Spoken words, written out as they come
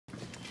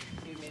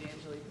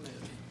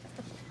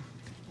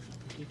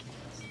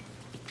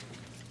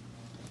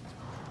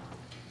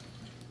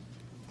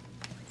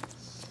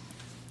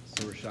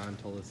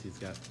Rashawn told us he's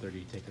got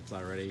 30 tickets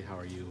already. How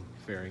are you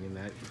faring in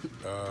that?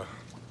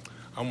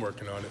 I'm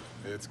working on it.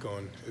 It's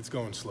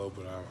going slow,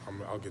 but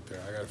I'll get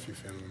there. I got a few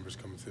family members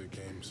coming to the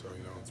game, so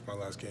it's my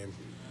last game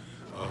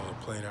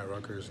playing at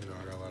Rutgers.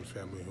 I got a lot of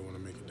family who want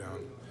to make it down.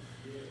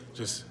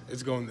 Just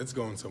it's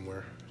going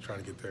somewhere. Trying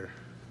to get there.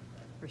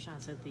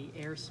 Rashawn said the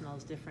air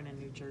smells different in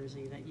New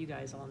Jersey. That you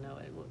guys all know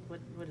it.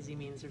 What does he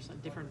mean? Is there some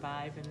different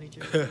vibe in New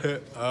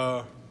Jersey?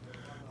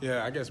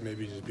 Yeah, I guess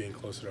maybe just being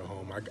closer to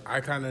home.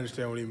 I kind of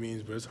understand what he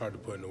means, but it's hard to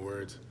put into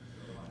words.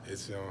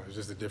 It's it's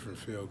just a different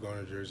feel.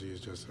 Going to Jersey is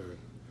just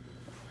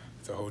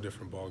it's a whole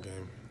different ball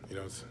game.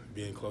 It's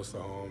being close to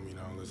home.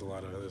 There's a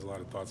lot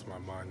of thoughts in my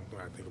mind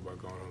when I think about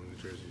going home to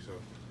New Jersey. So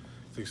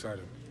it's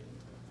exciting.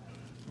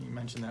 You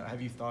mentioned that.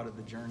 Have you thought of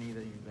the journey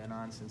that you've been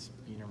on since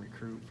being a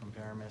recruit from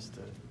Paramus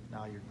to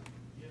now your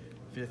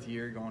 5th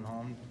year going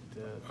home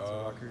to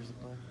Rutgers to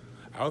play?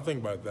 I don't think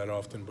about it that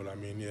often, but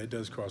it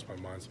does cross my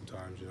mind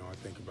sometimes. I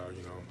think about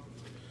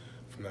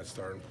from that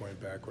starting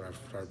point back when I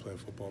started playing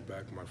football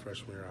back in my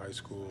freshman year of high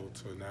school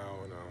to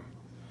now, and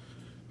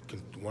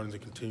wanting to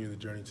continue the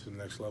journey to the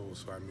next level.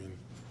 So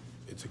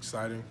it's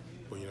exciting,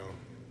 but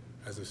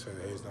as I said,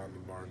 the hay's not in the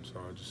barn. So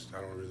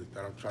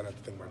I don't try not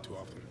to think about it too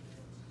often.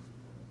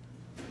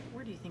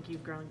 Where do you think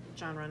you've grown?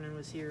 John Runyon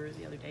was here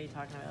the other day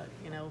talking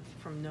about,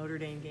 from Notre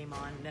Dame game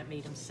on, that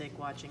made him sick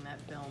watching that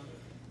film,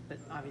 but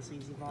obviously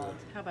he's evolved.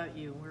 Yeah. How about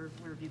you? Where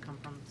have you come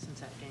from since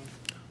that game?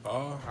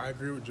 I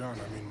agree with John.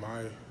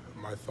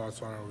 My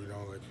thoughts on it,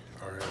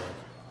 all right,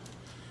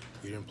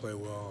 we didn't play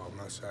well. I'm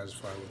not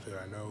satisfied with it.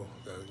 I know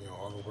that,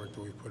 all the work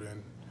that we put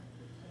in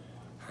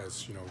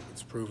has,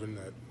 it's proven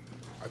that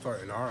I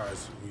thought in our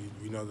eyes,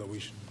 we know that we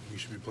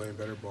should be playing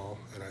better ball.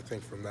 And I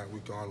think from that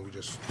week on, we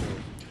just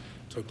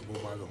took the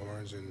bull by the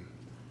horns, and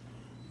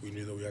we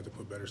knew that we had to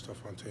put better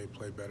stuff on tape,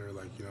 play better.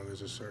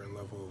 There's a certain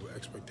level of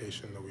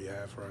expectation that we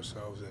have for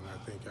ourselves, and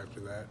I think after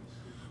that,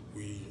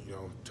 we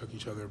took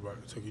each other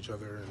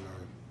and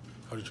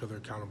held each other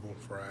accountable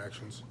for our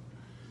actions,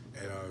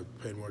 and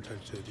paid more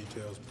attention to the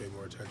details, paid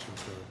more attention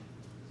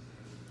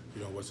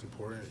to what's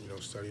important,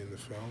 studying the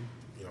film,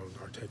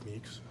 our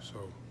techniques.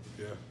 So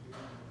yeah.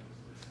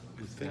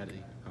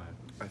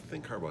 I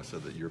think Harbaugh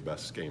said that your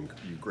best game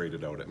you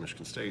graded out at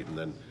Michigan State, and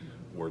then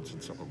Ward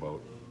said something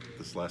about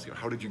this last game.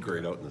 How did you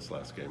grade out in this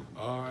last game?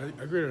 I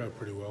graded out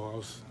pretty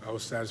well. I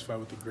was satisfied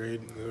with the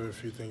grade. There were a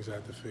few things I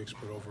had to fix,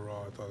 but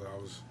overall, I thought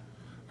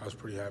I was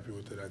pretty happy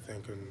with it. I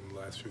think in the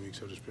last few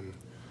weeks I've just been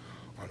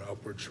on an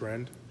upward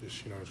trend,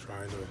 just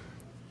trying to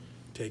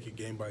take it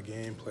game by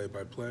game, play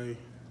by play,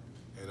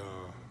 and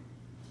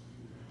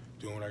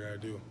doing what I got to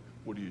do.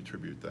 What do you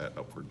attribute that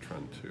upward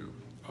trend to?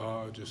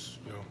 Just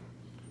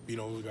being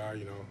an older guy,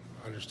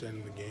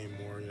 understanding the game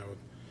more,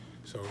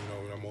 So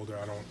when I'm older,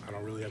 I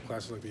don't really have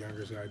classes like the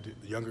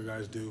younger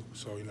guys do.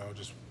 So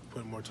just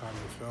putting more time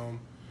in the film,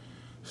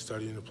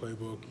 studying the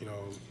playbook,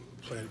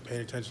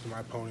 paying attention to my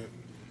opponent,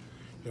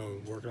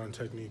 working on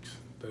techniques.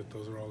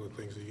 Those are all the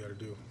things that you got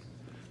to do.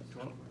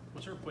 Juwann,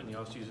 was there a point in the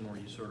offseason where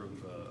you sort of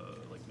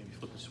maybe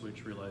flip the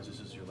switch, realize this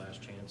is your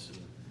last chance and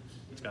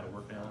it's got to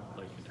work now?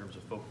 In terms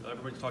of focus,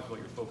 everybody's talked about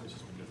your focus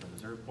has been different.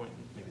 Is there a point,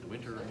 maybe the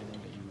winter or anything,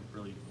 that you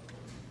really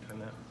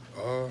kind of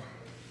that?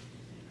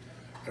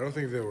 I don't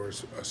think there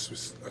was a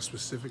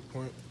specific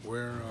point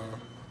where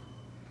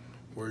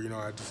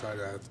I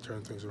decided I had to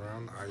turn things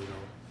around.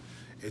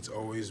 It's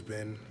always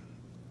been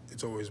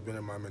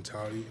in my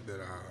mentality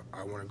that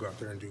I want to go out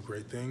there and do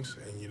great things,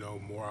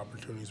 and more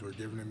opportunities were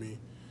given to me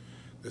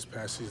this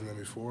past season than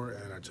before,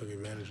 and I took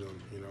advantage of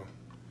them.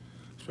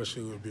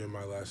 Especially with being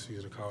my last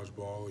season of college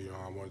ball,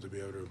 I wanted to be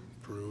able to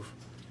prove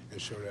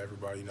and show to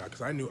everybody,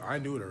 because I knew it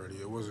already.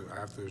 It wasn't I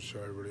have to show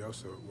everybody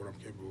else what I'm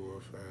capable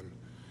of, and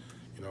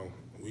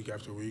week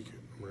after week,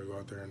 I'm gonna go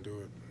out there and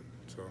do it.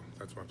 So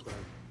that's my plan.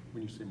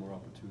 When you say more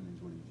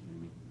opportunities, what do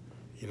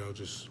you mean?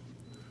 Just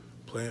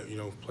playing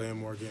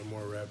more, getting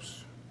more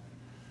reps.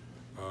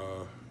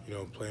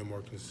 Playing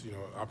more,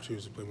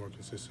 opportunities to play more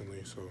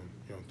consistently. So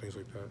things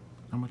like that.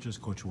 How much has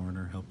Coach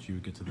Warner helped you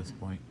get to this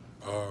point?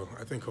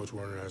 I think Coach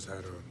Warner has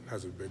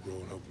a big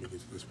role in helping me get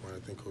to this point. I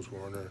think Coach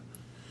Warner,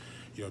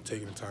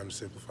 taking the time to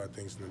simplify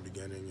things in the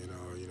beginning, and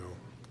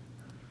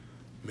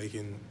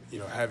making,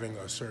 having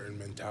a certain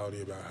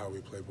mentality about how we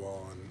play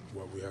ball and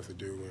what we have to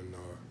do in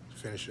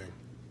finishing.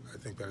 I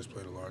think that has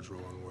played a large role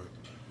in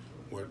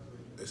what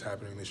is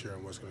happening this year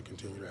and what's going to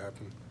continue to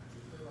happen.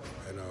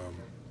 And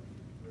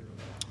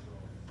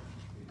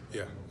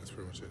yeah, that's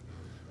pretty much it.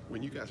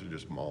 When you guys are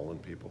just mauling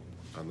people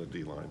on the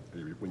D-line,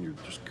 when you're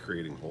just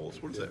creating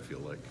holes, what does that feel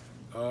like?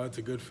 It's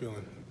a good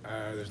feeling.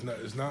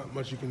 There's not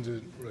much you can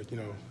do,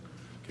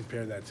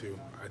 compare that to.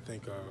 I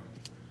think,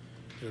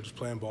 just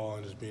playing ball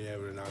and just being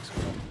able to knock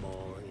someone off the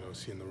ball, and,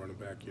 seeing the running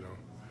back,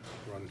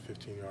 run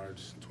 15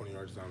 yards, 20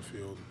 yards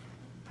downfield,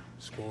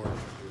 score,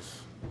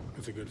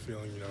 it's a good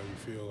feeling.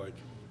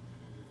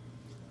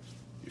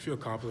 You feel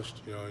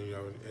accomplished,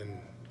 and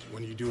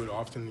when you do it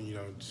often,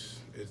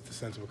 it's the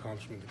sense of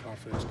accomplishment, the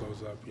confidence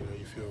goes up, you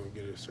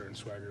get a certain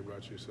swagger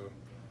about you, so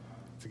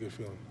it's a good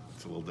feeling.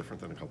 It's a little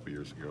different than a couple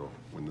years ago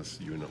when this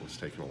unit was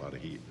taking a lot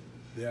of heat.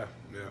 Yeah,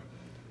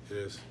 it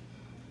is.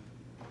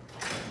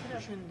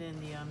 What happened in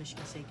the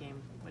Michigan State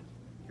game? What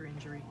your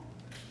injury?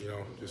 You know,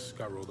 just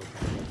got rolled up.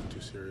 Nothing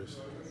too serious.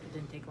 It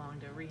didn't take long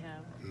to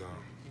rehab. No.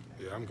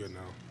 Yeah, I'm good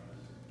now.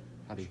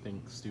 How do you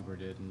think Stuber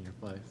did in your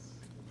place?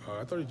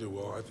 I thought he did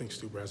well. I think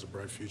Stuber has a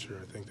bright future.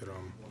 I think that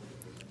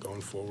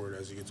going forward,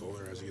 as he gets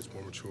older, as he gets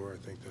more mature, I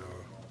think that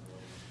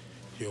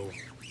he'll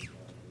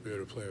be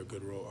able to play a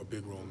big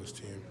role in this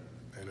team.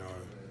 And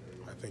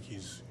I think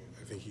he's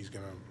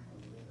gonna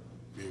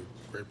be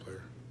a great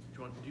player.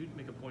 Juwann, did you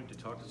make a point to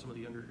talk to some of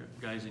the younger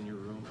guys in your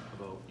room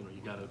about, you know,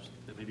 you got to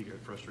maybe get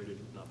frustrated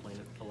not playing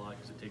it a lot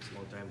because it takes a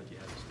long time that you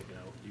have to stick it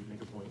out. Do you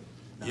make a point?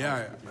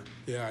 I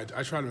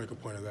try to make a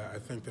point of that. I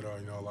think that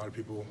you know, a lot of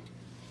people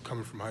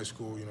coming from high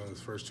school, you know, the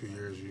first 2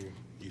 years, you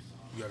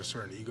got a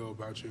certain ego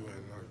about you,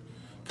 and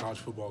college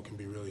football can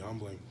be really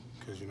humbling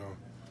because, you know,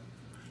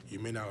 you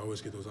may not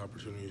always get those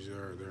opportunities.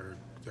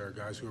 There are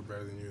guys who are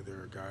better than you.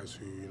 There are guys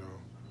who, you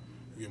know,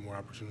 get more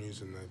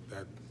opportunities, and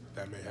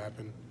that may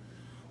happen.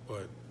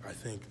 But I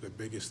think the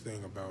biggest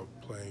thing about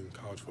playing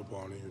college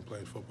football and even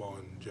playing football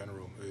in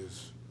general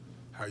is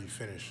how you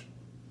finish.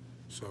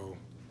 So,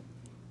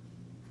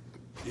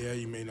 yeah,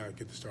 you may not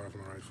get to start off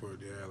on the right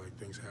foot. Yeah, like,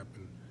 things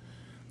happen.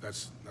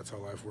 That's how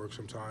life works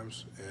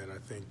sometimes. And I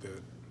think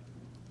that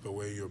the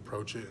way you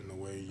approach it and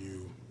the way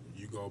you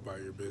go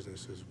about your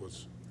business is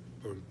what's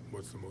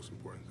the most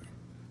important thing.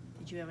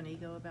 Did you have an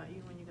ego about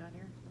you when you got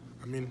here?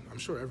 I mean, I'm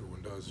sure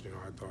everyone does. You know,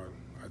 I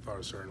thought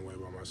a certain way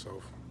about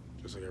myself,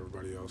 just like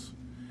everybody else.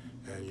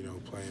 And, you know,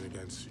 playing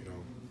against, you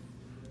know,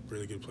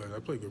 really good players. I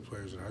played good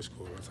players in high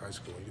school. That's high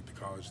school. When you get to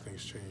college,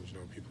 things change. You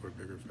know, people are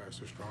bigger,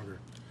 faster,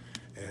 stronger.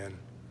 And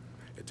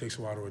it takes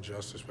a while to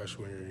adjust,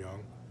 especially when you're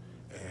young.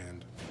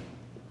 And,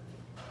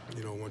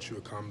 you know, once you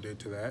accommodate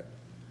to that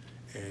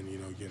and, you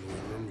know, get in the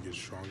weight room, you get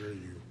stronger,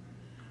 you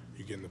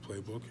get in the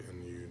playbook,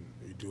 and you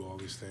do all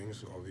these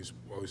things. All these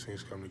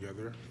things come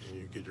together, and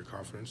you get your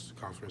confidence.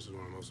 Confidence is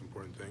one of the most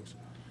important things.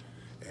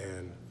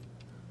 And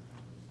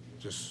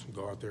just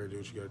go out there and do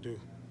what you got to do.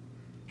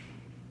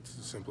 It's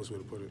the simplest way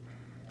to put it.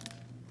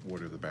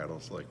 What are the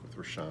battles like with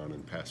Rashawn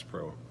and pass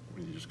pro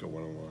when you just go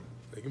one-on-one?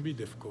 They can be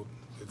difficult.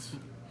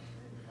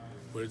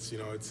 But it's, you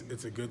know,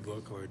 it's a good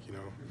look. Like, you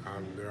know,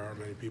 there aren't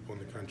many people in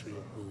the country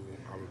who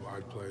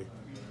I'd play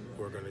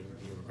who are going to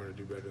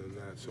do better than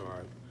that. So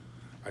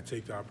I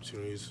take the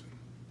opportunities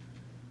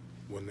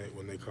when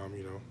they come,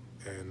 you know,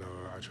 and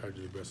I try to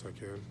do the best I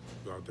can.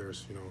 Go out there,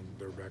 you know,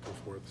 they're back and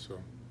forth. So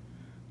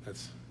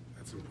that's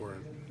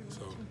important.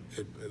 So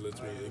it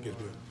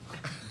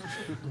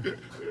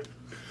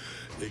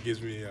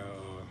gives me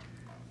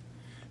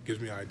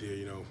an idea,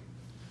 you know.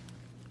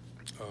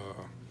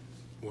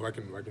 Well, I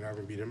can have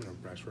him beat him in a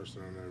pass rush,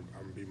 and I'm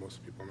gonna beat most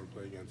of the people I'm gonna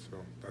play against.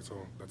 So that's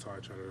how I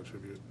try to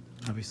attribute it.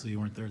 Obviously, you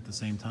weren't there at the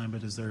same time,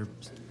 but is there a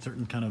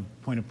certain kind of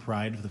point of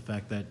pride for the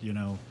fact that, you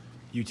know,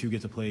 you two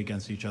get to play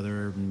against each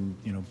other, and,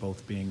 you know,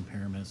 both being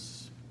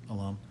Paramus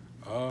alum?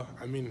 I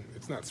mean,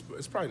 it's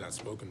probably not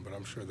spoken, but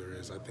I'm sure there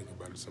is. I think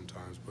about it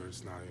sometimes, but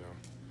it's not, you know,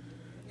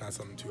 not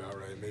something too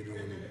outright. Maybe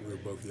when we were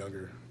both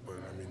younger, but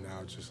I mean,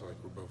 now it's just like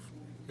we're both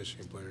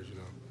Michigan players, you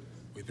know.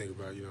 We think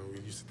about, you know, we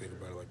used to think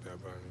about it like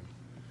that, but I mean,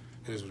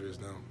 it is what it is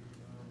now.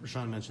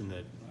 Rashawn mentioned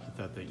that he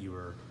thought that you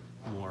were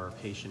more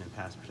patient in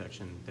pass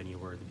protection than you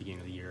were at the beginning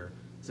of the year.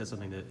 Is that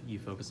something that you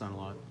focus on a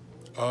lot?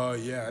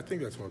 Yeah, I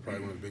think that's probably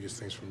one of the biggest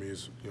things for me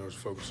is, you know, is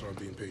focusing on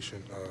being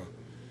patient.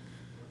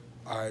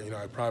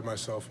 I pride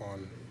myself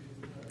on,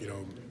 you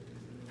know,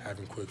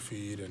 having quick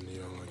feed and, you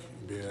know, like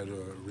being able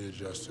to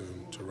readjust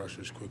to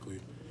rushers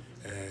quickly.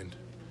 And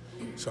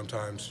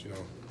sometimes, you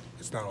know,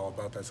 it's not all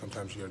about that.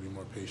 Sometimes you got to be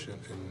more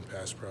patient in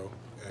pass pro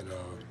and,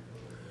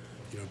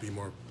 you know, be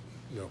more,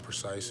 you know,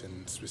 precise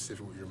and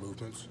specific with your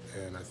movements.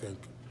 And I think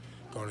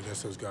going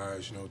against those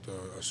guys, you know, with the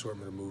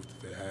assortment of moves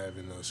that they have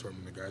and the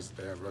assortment of guys that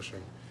they have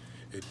rushing,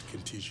 it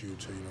can teach you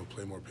to, you know,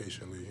 play more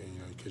patiently, and, you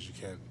know, because you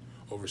can't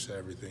overset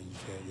everything. You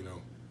can't, you know,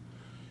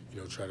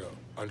 try to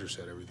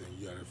underset everything.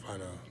 You got to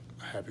find a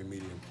happy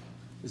medium.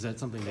 Is that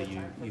something that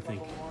you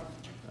think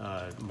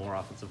more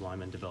offensive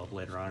linemen develop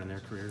later on in their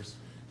careers?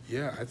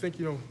 Yeah, I think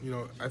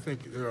I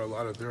think there are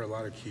a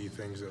lot of key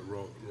things that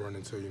run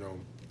into, you know,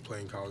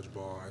 playing college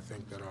ball. I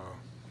think that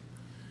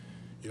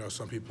you know,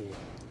 some people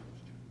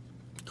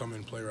come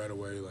and play right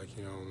away, like,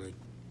 you know, like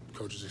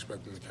coaches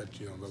expect them to catch,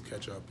 you know, they'll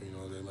catch up. You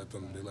know, they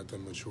let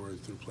them mature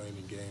through playing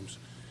in games.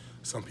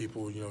 Some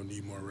people, you know,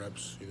 need more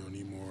reps. You know,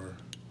 need more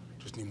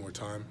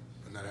time,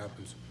 and that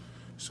happens.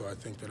 So I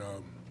think that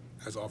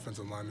as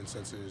offensive linemen,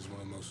 since it is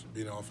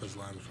being an offensive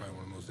lineman is probably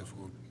one of the most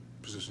difficult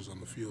positions on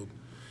the field.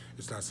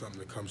 It's not something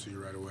that comes to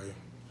you right away,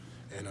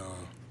 and I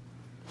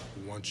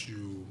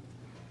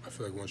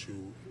feel like once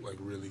you like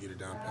really get it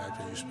down pat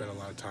and you spend a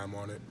lot of time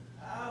on it,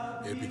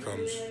 it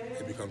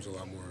becomes a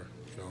lot more,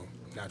 you know,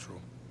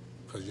 natural.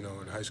 Because, you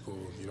know, in high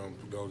school, you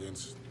don't go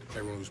against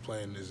everyone who's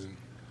playing isn't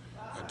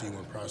a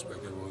D1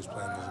 prospect. Everyone who's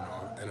playing is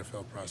an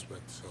NFL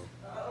prospect. So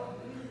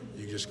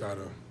you just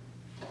gotta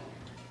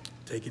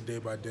take it day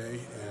by day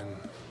and,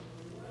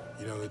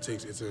 you know, it's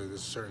a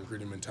certain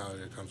gritty mentality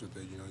that comes with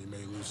it. You know, you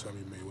may lose some,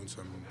 you may win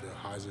some. The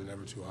highs are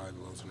never too high,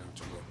 the lows are never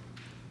too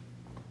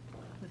low.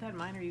 With that in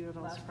mind, are you at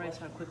all surprised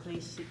how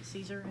quickly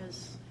Caesar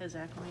has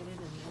acclimated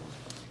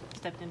and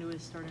stepped into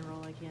his starting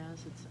role like he has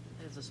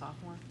as a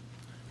sophomore?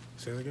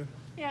 Say that again?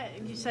 Yeah,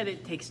 you said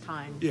it takes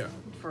time Yeah.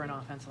 for an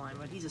offensive line,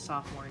 but he's a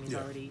sophomore and he's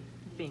Yeah. already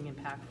being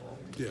impactful.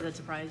 Yeah. Does that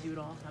surprise you at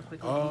all, how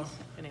quickly he's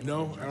been able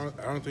No, to adjust?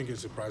 I don't think it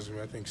surprises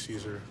me. I think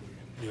Caesar,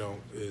 you know,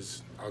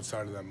 is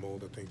outside of that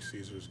mold. I think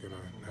Caesar is going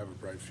to have a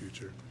bright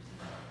future.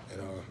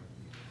 And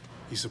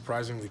he's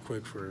surprisingly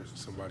quick for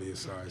somebody his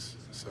size.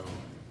 So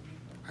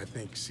I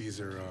think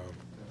Caesar,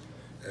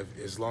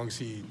 as long as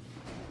he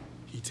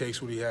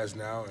takes what he has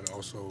now and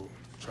also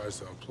tries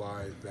to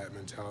apply that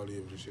mentality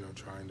of just, you know,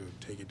 trying to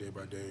take it day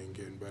by day and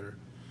getting better,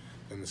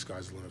 then the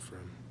sky's the limit for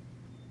him.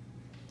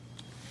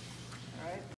 All right.